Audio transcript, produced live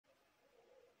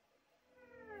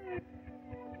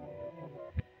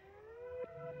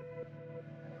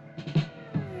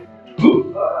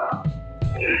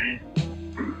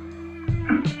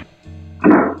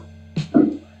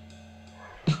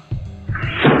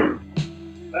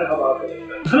Merhaba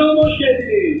arkadaşlar. Kanalıma hoş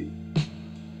geldiniz.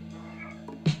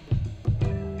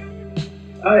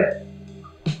 Hay.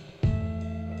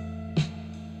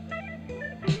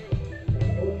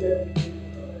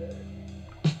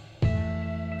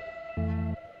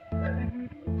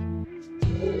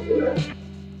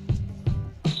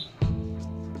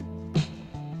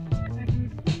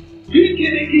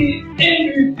 Türkiye'deki en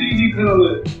büyük 3D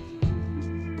kanalı.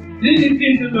 3D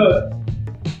printer'lar,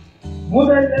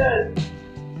 modeller,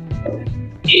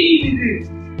 en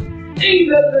iyimizi, en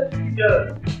güzelden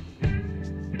çıkacağız.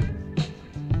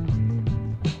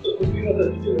 Kokuyu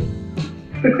nasıl çıkacağız?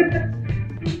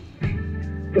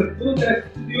 Bunun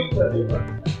tersisi yok mu acaba?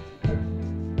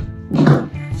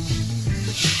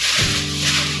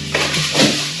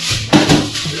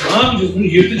 Ne yapacağız bunu?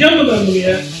 Yırtacağım mı ben bunu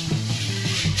ya?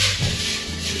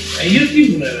 Ben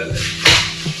yırtayım bunu herhalde.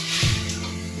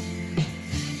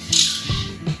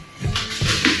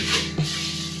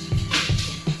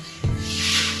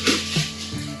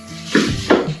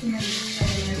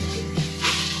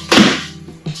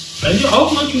 Bence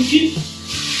alma çünkü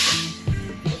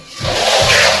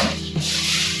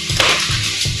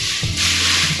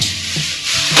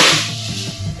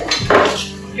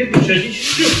paket dışarı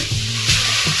hiç yok.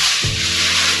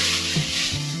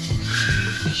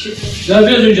 Daha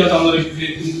biraz önce adamlara küfür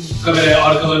ettim, kameraya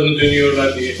arkalarını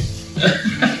dönüyorlar diye.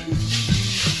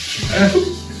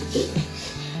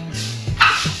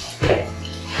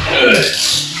 Evet.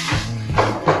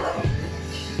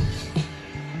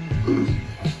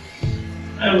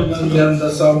 Bunların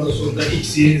yanında sağında solunda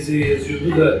X, Y, Z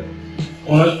yazıyordu da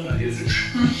ona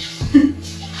yazıyor.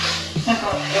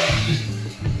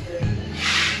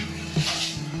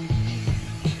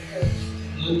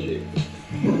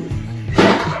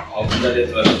 Altında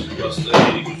led var. Burası da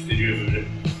yeri gösteriyor böyle.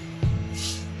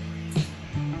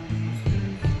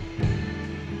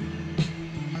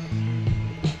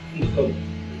 Bakalım.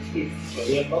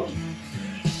 Şöyle yapalım.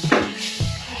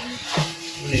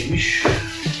 Bu neymiş?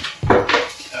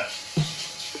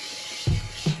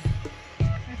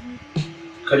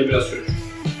 Kalibrasyon.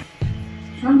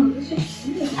 Şu an hızlı çekti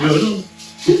değil mi? Gördün mü?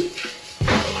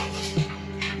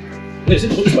 Neyse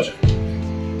bu düz bacak.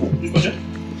 Düz bacak.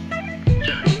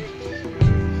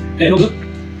 Ne oldu?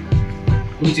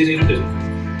 Bunu içeri zeytin dedim.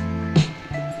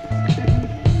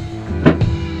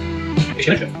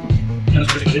 Eşken açıyor. Yalnız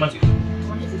şöyle çekeceğim hangisi?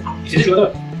 İçeri şu kadar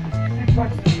var.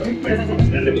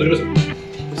 Nerede kullanıyorsun?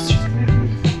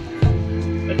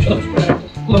 Ben çalamaz.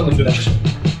 Kullanmadım şöyle açacağım.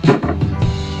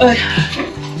 Ay.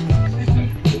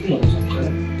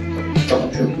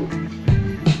 Tamam şöyle.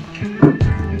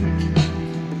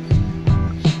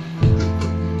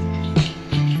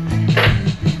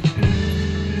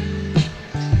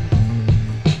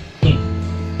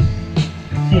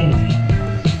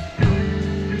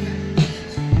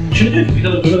 Şimdi diyor ki bir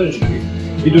kadar dönmeden önce diyor.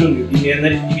 Videonun diyor,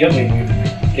 dinleyenler gibi yapmayın diyor.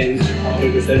 Kendinizi amatör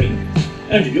göstermeyin.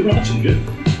 Önce diyor, bunu açın diyor.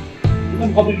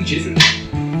 Buradan bu kabloyu içeri sürün.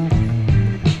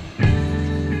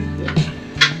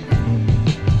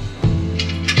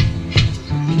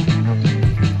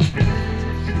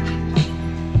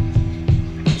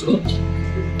 Sıkalım.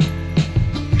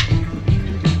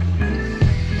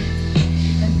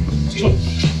 Sıkalım.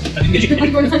 Hadi geçelim.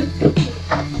 Hadi böyle.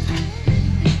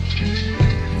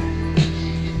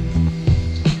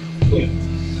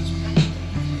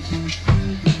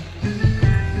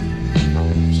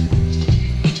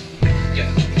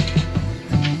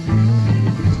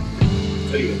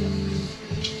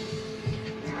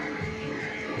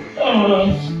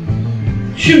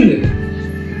 Şimdi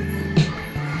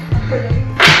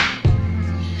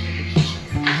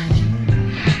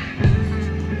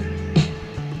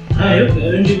ha yok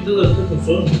önce bir dolar takın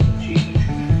sonra şey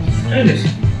neyse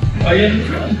ayarımız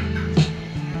var mı?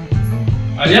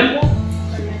 Ayar mı?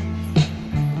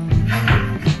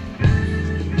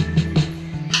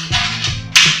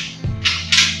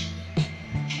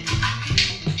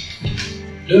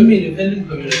 Dönmeyin efendim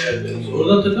kameraya ayarlarınızı.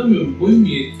 Oradan takamıyorum. Boyum mu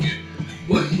yetmiyor?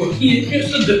 Boyun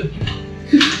yetmiyorsa da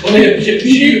ona yapacak bir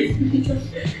şey yok.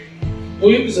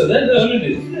 Boyu kısa der devam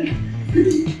ederiz.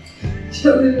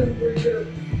 Çalıyorum.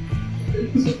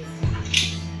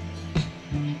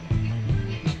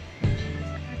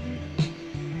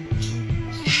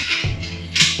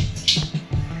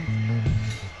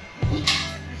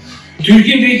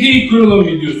 Türkiye'deki ilk kurulum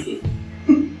videosu.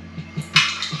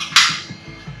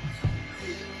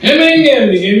 Hemen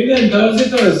geldik evden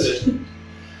taze.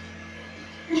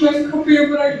 Ben kapıya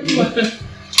bıraktım.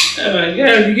 Hemen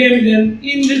geldik gemiden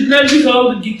indirdiler biz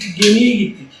aldık gittik gemiye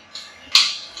gittik.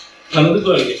 Tanıdık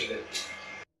var geçti.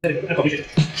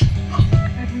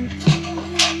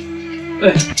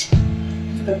 Evet.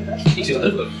 İlk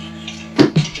sıraları koy.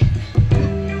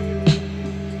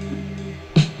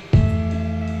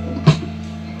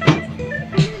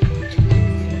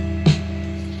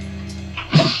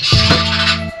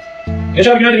 Geç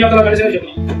abi günaydın, yaptılar ben de seveceğim.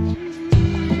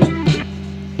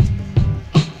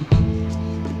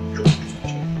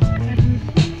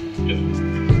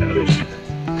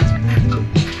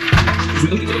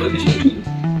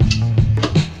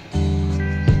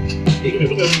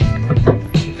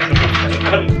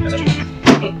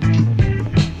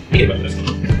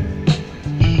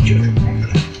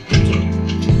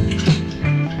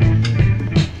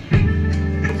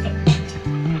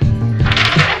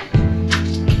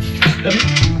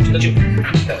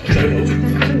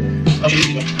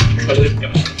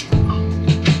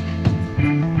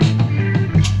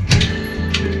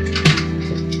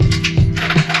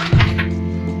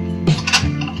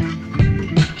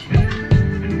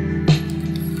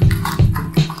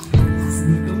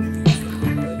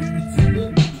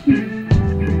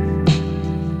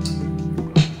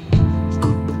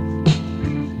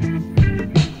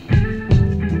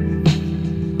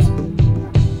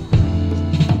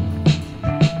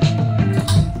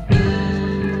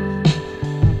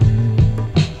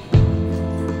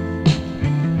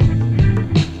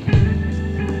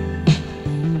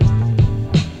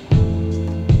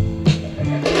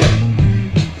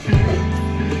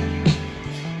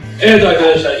 Evet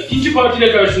arkadaşlar, ikinci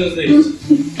partiyle karşınızdayız.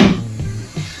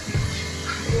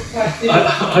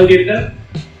 Ayrıca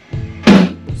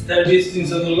terbiyesiz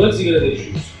insanlar olarak sigara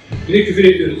içiyoruz. Bir de küfür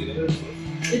ediyoruz yine.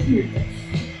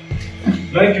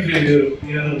 Ben küfür ediyorum,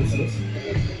 inanır mısınız?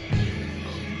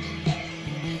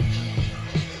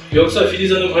 Yoksa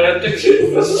Filiz Hanım hayatta küfür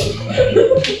etmez.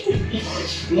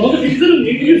 Ne oldu Filiz Hanım,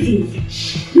 ne gülüyorsunuz?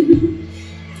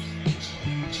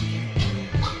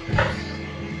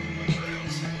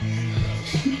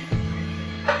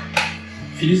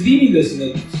 Filiz değil miydi sizin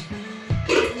adınız?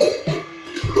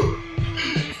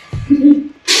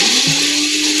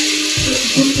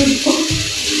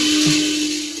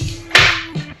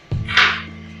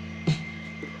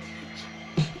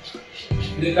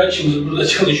 Bir de kaç yıldır burada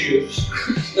çalışıyoruz.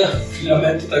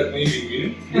 Filamenti takmayı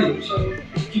bilmiyor.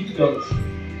 Kim tıkanmış?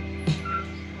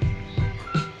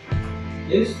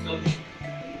 Neresi tıkanmış?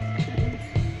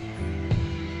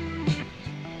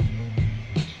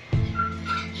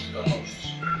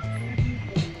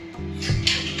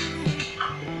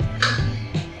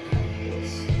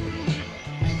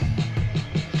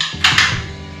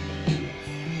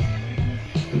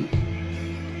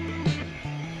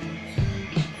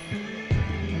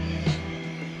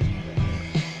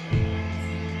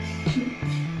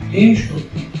 Neymiş bu?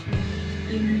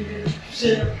 Bir şey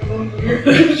yapalım.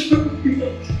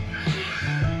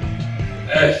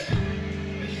 Evet.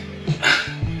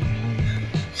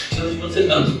 Çalışması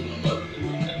lazım.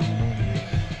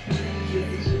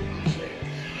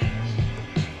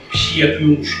 Bir şey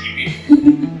yapıyormuş gibi.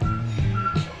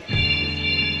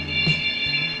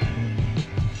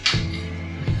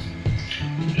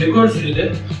 Rekor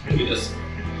sürede biraz.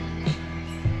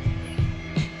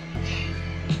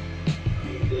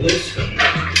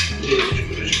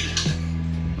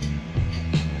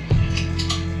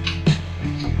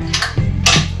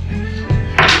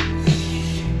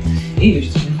 İyi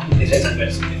işte. Nefes al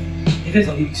versin. Nefes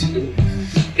al ilk şimdi.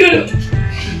 Yürü.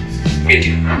 Geçin.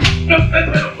 Şimdi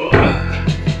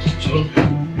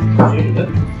burada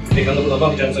ekranda buradan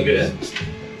bakacağımıza göre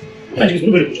bence biz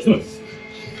bunu böyle yapacağız değil mi?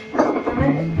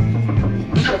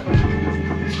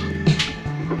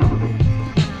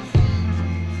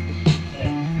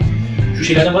 Şu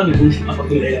şeylerden var mı? Konuştuk.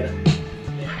 Bak böyle şeylerden.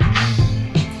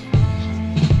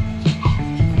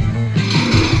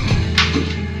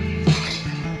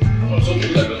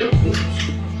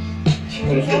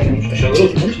 Orası oturmuş, aşağılara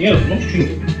oturmamış. Niye oturmamış?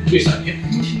 Çünkü bir saniye.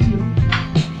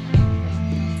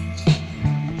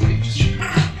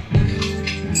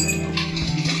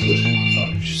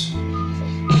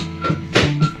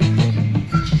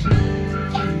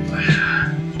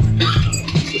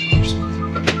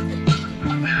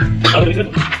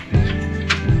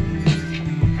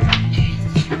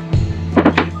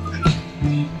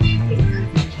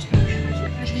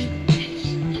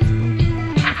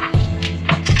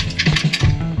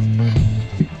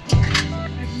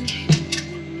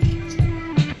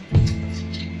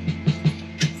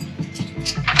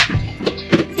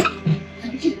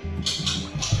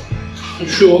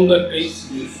 Şu 10 dakikayı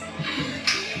siliyorsun.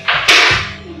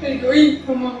 Peki o ilk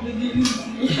tamam dediğiniz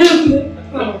yani.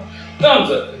 Tamam. Tamam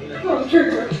zaten. Tamam çok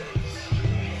güzel.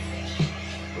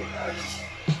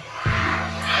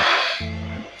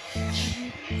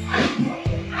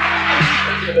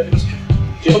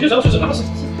 Yapabiliyorsan ama söz yapamazsın.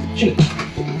 Şimdi.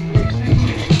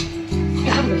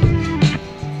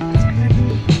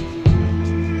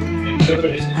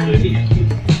 Böyle resmi söyleyeyim.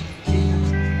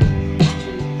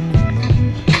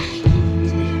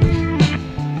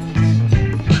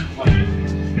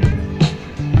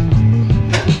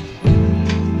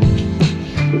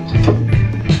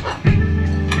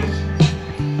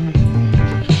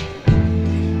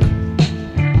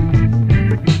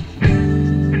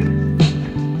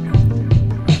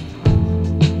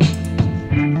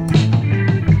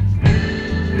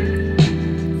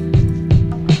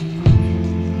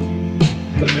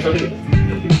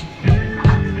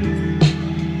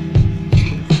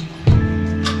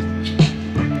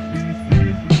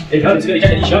 Abi sigara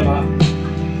içerken iş yapma.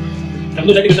 Ben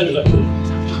bunu özellikle göstermiyorum zaten.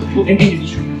 Bu en gizli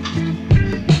iş.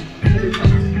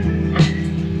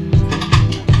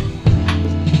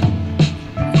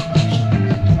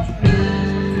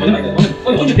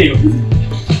 Onun ciddi yok.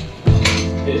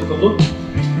 Kolu.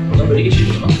 Oradan böyle geçiriyor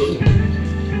o zaman. Doğru.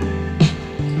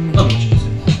 Tamam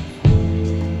geçiriyorsun.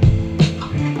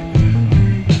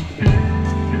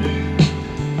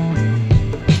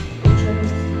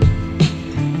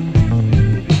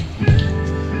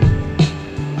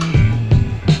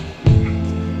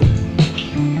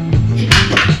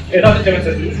 Evet artık hemen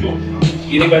sesleniyoruz.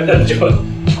 Yeni benden cevap.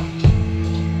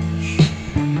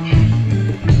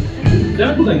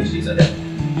 Demek buradan geçeceğiz zaten.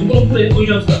 Şimdi bunu buraya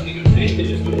koyacağız zaten. Buraya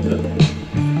gideceğiz böyle.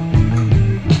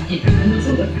 Ondan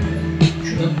sonra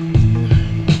şuradan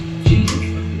şeyi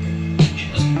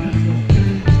koyacağız.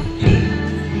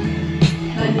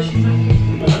 Ben de şimdi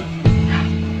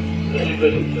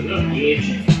Böyle.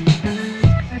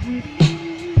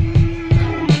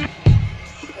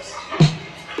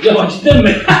 Ya cidden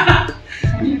mi?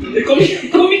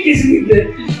 komik kesinlikle.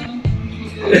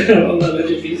 Vallahi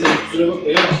bence Filiz'e kusura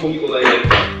bakmayın ama komik olay yani.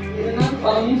 ne yapıp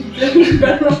adamın tutacağını ben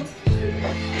yaptım.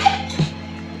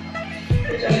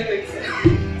 Hocam ne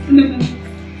bekliyorsun?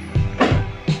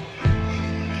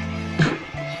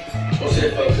 O seni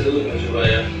farkındalır mı acaba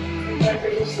ya?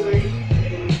 Arkadaşlar.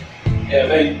 Ya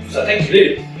ben zaten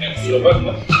gülerim. Yani kusura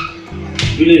bakma.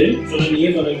 Gülerim. Sonra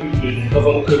niye bana gülmüyorsun?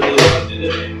 Kafamı kırdığını falan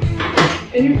dedi.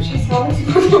 Benim bir şey sağlık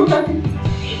sigortam ben.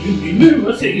 Bilmiyorum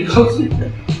ya sevgi kalsın.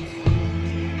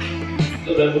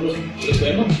 Ben bunu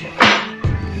koyamam ki.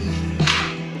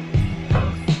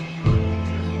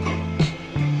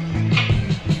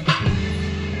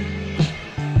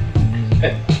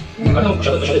 Evet. Bakalım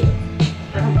kuşağı dışarı.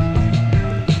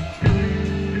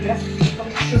 Biraz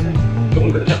şurada. Çok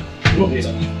onu katacağım. Bunu buraya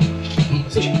saklayacağım.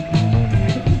 Seçin.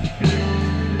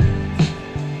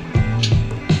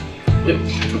 Evet.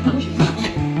 Çok güzel bir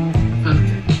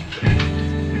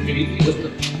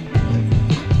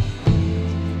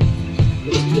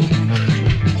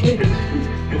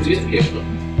şey.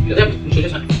 Ya da yap, bunu söyle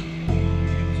sen.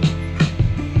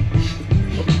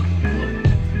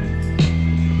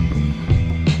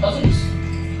 Hazır mısın?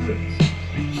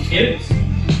 Evet.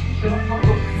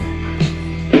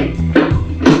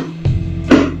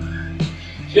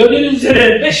 Gördüğünüz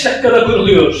üzere 5 dakikada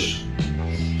kuruluyor.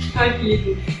 Hangi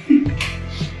yedi?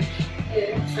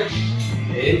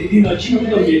 Dediğin açayım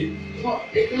mı da bir?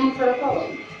 Ekran tarafa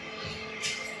alalım.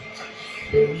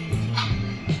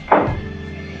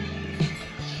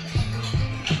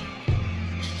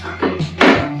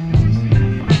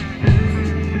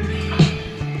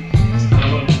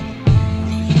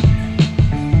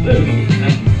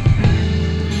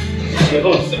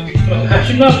 Yapamazsın.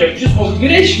 Şimdi ne yapacakmışız? O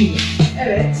güneş şimdi.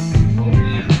 Evet.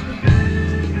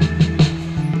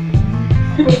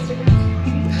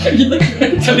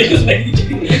 Tabii gözüme gidecek.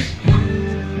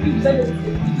 Güzel.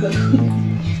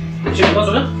 Şimdi bundan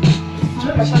sonra?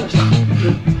 Sonra başa.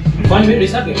 Fani bir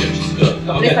restart mı yapacakmışız?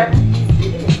 Tamam gel.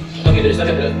 Tamam gel restart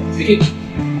yapacağız. Peki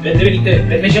ben de birlikte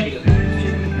benmeş yapmayacağız.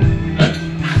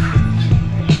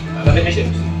 Ben benmeş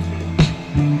yapacağız.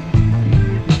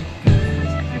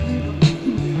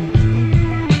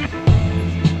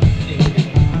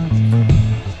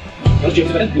 Yalnız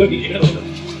cebimizi veren böyle bir cebine koyalım.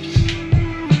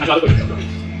 Aşağıda koyacağım.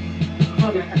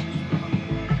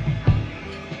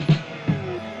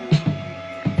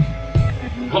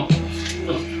 Tamam.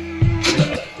 Tamam.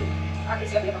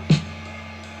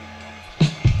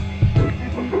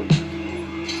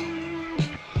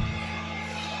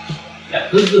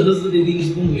 Ya hızlı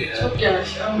dediğiniz bu mu ya? Çok yavaş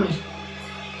ama.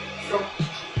 Çok.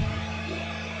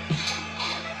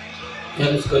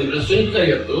 Yalnız kalibrasyonu güzel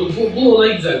yaptı. Bu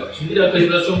olay güzel bak. Şimdi bir daha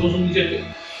kalibrasyon bozulmayacak ya.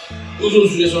 Uzun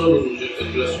süre sonra bozulacak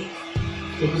kalibrasyon.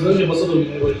 Çok hızlanınca masa da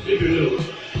oynamaya başlayacak, güzel olur.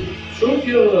 Çok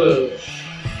yavaş.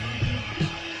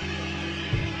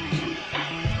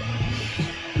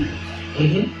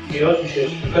 Yavaş bir şey.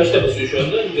 Kaçta basıyor şu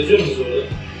anda? Yazıyor musunuz orada?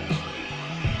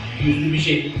 Yüzlü bir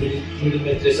şey,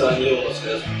 milimetre saniye olması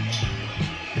lazım.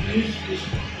 100.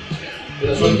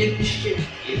 Biraz sonra 72.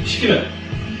 72 mi?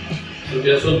 Şimdi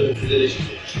biraz sonra 400'lere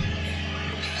çıkacak.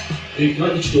 Büyük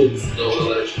ihtimal iç dolgusunda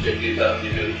oralara çıkacak diye tahmin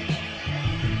ediyorum.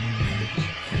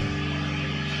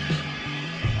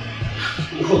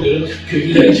 Ufa göre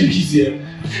köylüler gibiyiz ya.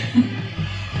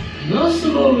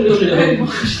 Nasıl oluyor ya?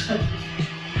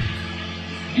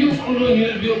 Bir okul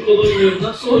oynuyor, bir okul oynuyor.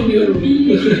 Nasıl oynuyorum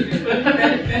bilmiyorum.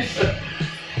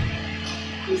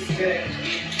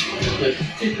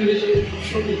 Teknoloji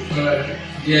çok uçlar.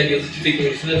 Diğer yazıcı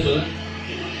teknolojisinden sonra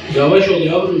yavaş ol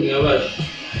yavrum, yavaş.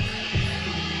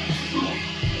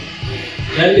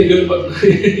 Gel de gör bak,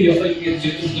 yavaş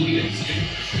gezecek, hızlı bir gezecek.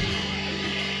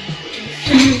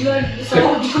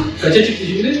 Kaça çıktı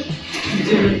şimdi?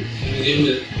 120.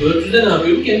 400'de ne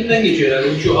yapıyor? Kendinden geçiyor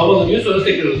herhalde. Uçuyor, havalanıyor, sonra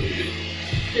tekrar uçuyor.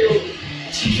 Şey oldu.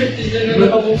 Çiğ köftecilerin önüne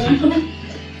havalanıyor.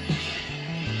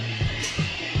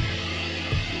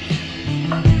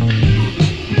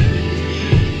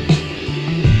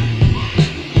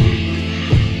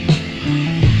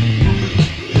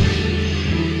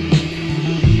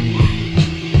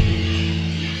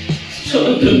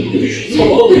 Sonra dönmüş,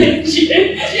 sol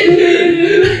içe.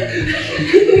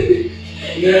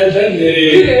 Nereden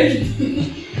nereye? Evet.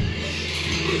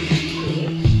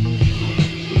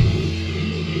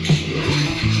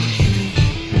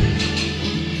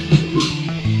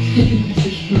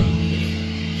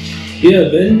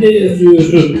 Ya ben de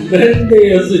yazıyorum, ben de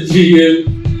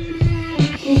yazıcıyım.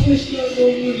 Profesyonel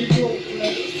olduğu gibi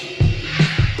oldular.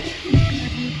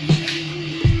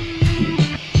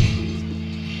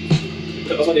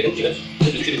 Kafasına değdim çıkar.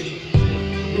 Bir şey.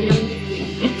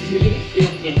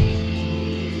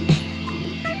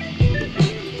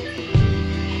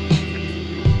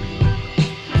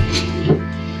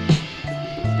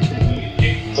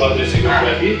 Bu adrese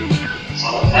gönderdiği.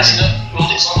 Ben şimdi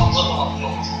yoldaki sana uzatmam.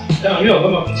 Tamam yok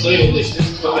ama kısa yolda işte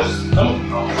bakarız. Tamam.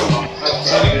 Hadi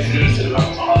sana görüşürüz.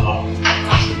 Tamam.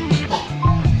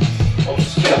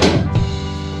 32 yap.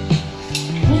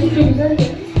 Bu da güzel ya.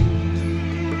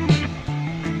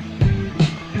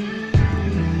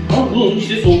 Ama bunun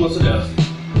işte soğuması lazım.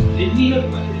 Elini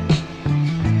yapma.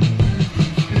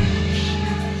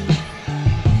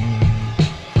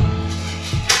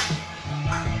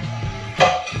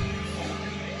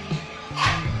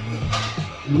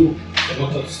 Bu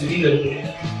ama tatlısı değil de olur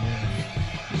ya.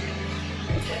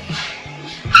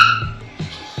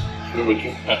 Dur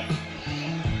bakayım. Heh.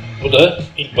 Bu da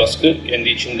ilk baskı kendi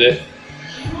içinde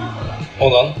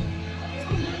olan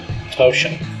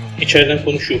tavşan. İçeriden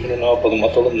konuşuyor bunu ne yapalım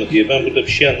atalım mı diye. Ben burada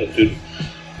bir şey anlatıyorum.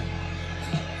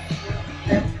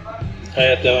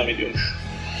 Hayat devam ediyormuş.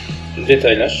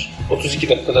 Detaylar. 32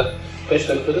 dakikada. Kaç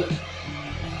dakikada?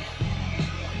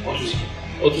 32.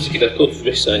 32 dakika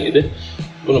 35 saniyede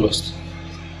bunu bastı.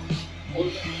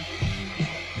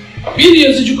 Bir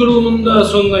yazıcı kurulumunun daha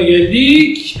sonuna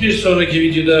geldik. Bir sonraki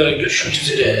videoda görüşmek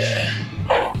üzere.